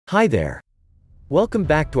Hi there. Welcome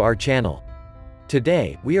back to our channel.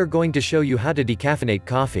 Today, we are going to show you how to decaffeinate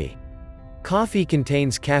coffee. Coffee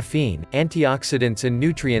contains caffeine, antioxidants and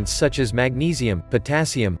nutrients such as magnesium,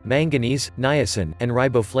 potassium, manganese, niacin, and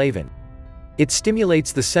riboflavin. It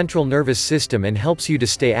stimulates the central nervous system and helps you to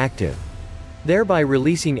stay active, thereby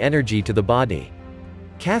releasing energy to the body.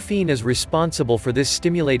 Caffeine is responsible for this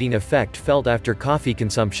stimulating effect felt after coffee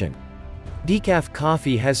consumption. Decaf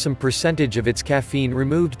coffee has some percentage of its caffeine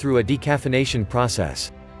removed through a decaffeination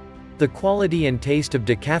process. The quality and taste of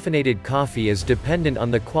decaffeinated coffee is dependent on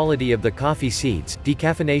the quality of the coffee seeds,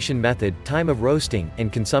 decaffeination method, time of roasting,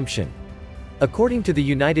 and consumption. According to the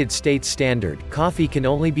United States standard, coffee can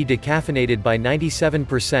only be decaffeinated by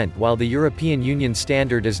 97%, while the European Union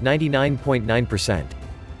standard is 99.9%.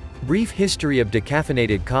 Brief history of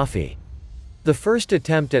decaffeinated coffee. The first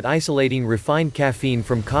attempt at isolating refined caffeine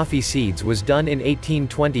from coffee seeds was done in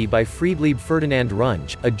 1820 by Friedlieb Ferdinand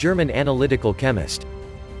Runge, a German analytical chemist.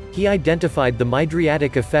 He identified the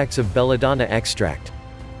mydriatic effects of belladonna extract.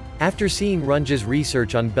 After seeing Runge's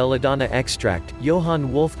research on belladonna extract,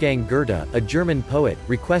 Johann Wolfgang Goethe, a German poet,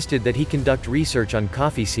 requested that he conduct research on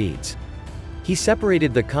coffee seeds. He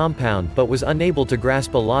separated the compound but was unable to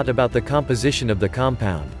grasp a lot about the composition of the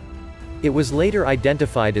compound. It was later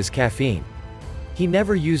identified as caffeine. He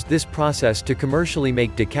never used this process to commercially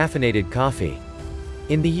make decaffeinated coffee.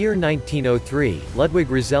 In the year 1903, Ludwig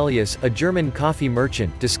Roselius, a German coffee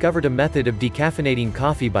merchant, discovered a method of decaffeinating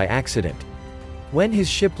coffee by accident, when his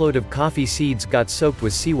shipload of coffee seeds got soaked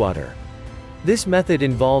with seawater. This method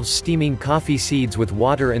involves steaming coffee seeds with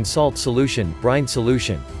water and salt solution, brine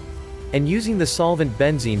solution, and using the solvent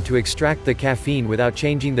benzene to extract the caffeine without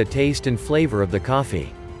changing the taste and flavor of the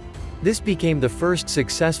coffee. This became the first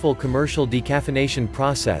successful commercial decaffeination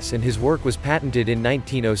process, and his work was patented in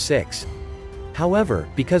 1906. However,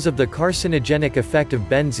 because of the carcinogenic effect of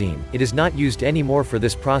benzene, it is not used anymore for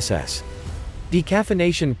this process.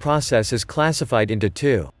 Decaffeination process is classified into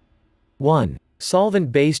two. 1.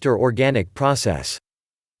 Solvent-based or organic process.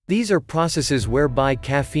 These are processes whereby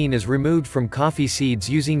caffeine is removed from coffee seeds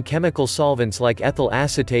using chemical solvents like ethyl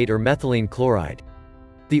acetate or methylene chloride.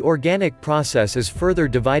 The organic process is further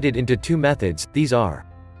divided into two methods. These are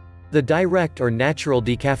the direct or natural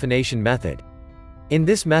decaffeination method. In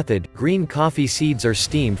this method, green coffee seeds are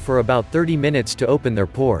steamed for about 30 minutes to open their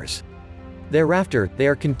pores. Thereafter, they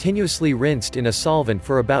are continuously rinsed in a solvent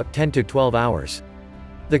for about 10 to 12 hours.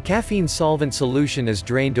 The caffeine solvent solution is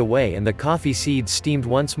drained away and the coffee seeds steamed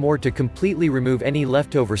once more to completely remove any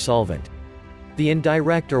leftover solvent. The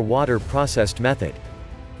indirect or water-processed method.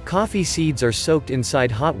 Coffee seeds are soaked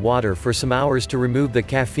inside hot water for some hours to remove the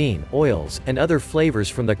caffeine, oils, and other flavors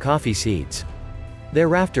from the coffee seeds.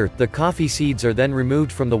 Thereafter, the coffee seeds are then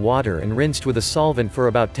removed from the water and rinsed with a solvent for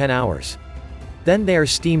about 10 hours. Then they are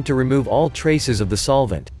steamed to remove all traces of the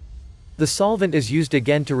solvent. The solvent is used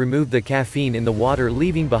again to remove the caffeine in the water,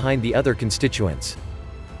 leaving behind the other constituents.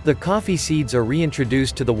 The coffee seeds are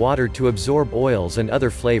reintroduced to the water to absorb oils and other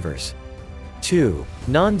flavors. 2.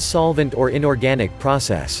 Non-solvent or inorganic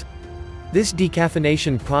process. This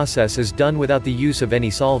decaffeination process is done without the use of any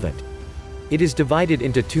solvent. It is divided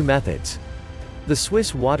into two methods. The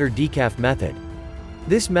Swiss water decaf method.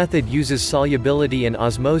 This method uses solubility and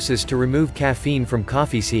osmosis to remove caffeine from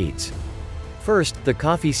coffee seeds. First, the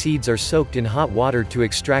coffee seeds are soaked in hot water to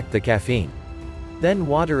extract the caffeine. Then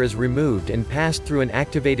water is removed and passed through an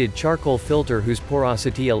activated charcoal filter whose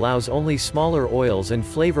porosity allows only smaller oils and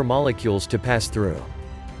flavor molecules to pass through.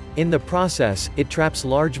 In the process, it traps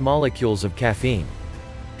large molecules of caffeine.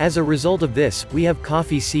 As a result of this, we have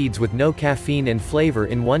coffee seeds with no caffeine and flavor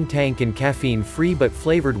in one tank and caffeine-free but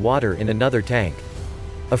flavored water in another tank.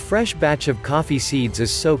 A fresh batch of coffee seeds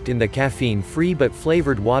is soaked in the caffeine-free but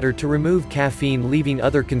flavored water to remove caffeine, leaving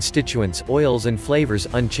other constituents, oils and flavors,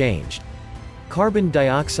 unchanged. Carbon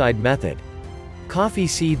dioxide method. Coffee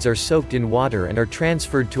seeds are soaked in water and are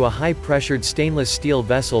transferred to a high-pressured stainless steel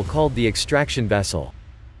vessel called the extraction vessel.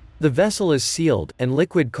 The vessel is sealed, and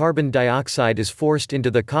liquid carbon dioxide is forced into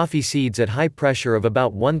the coffee seeds at high pressure of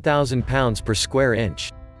about 1,000 pounds per square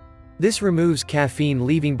inch. This removes caffeine,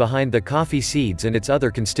 leaving behind the coffee seeds and its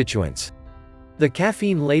other constituents. The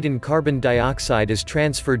caffeine-laden carbon dioxide is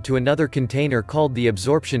transferred to another container called the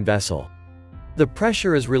absorption vessel. The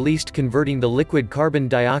pressure is released, converting the liquid carbon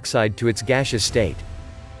dioxide to its gaseous state.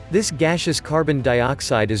 This gaseous carbon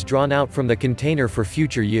dioxide is drawn out from the container for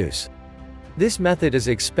future use. This method is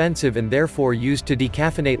expensive and therefore used to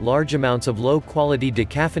decaffeinate large amounts of low-quality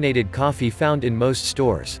decaffeinated coffee found in most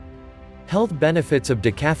stores. Health benefits of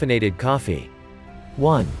decaffeinated coffee.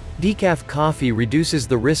 1. Decaf coffee reduces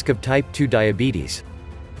the risk of type 2 diabetes.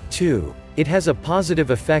 2. It has a positive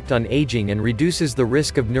effect on aging and reduces the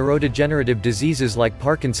risk of neurodegenerative diseases like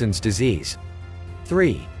Parkinson's disease.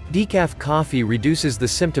 3. Decaf coffee reduces the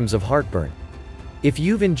symptoms of heartburn. If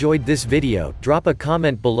you've enjoyed this video, drop a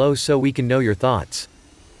comment below so we can know your thoughts.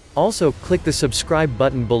 Also, click the subscribe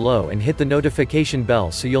button below and hit the notification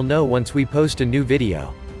bell so you'll know once we post a new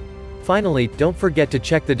video. Finally, don't forget to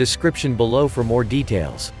check the description below for more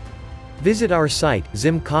details. Visit our site,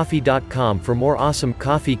 zimcoffee.com for more awesome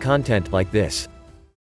coffee content like this.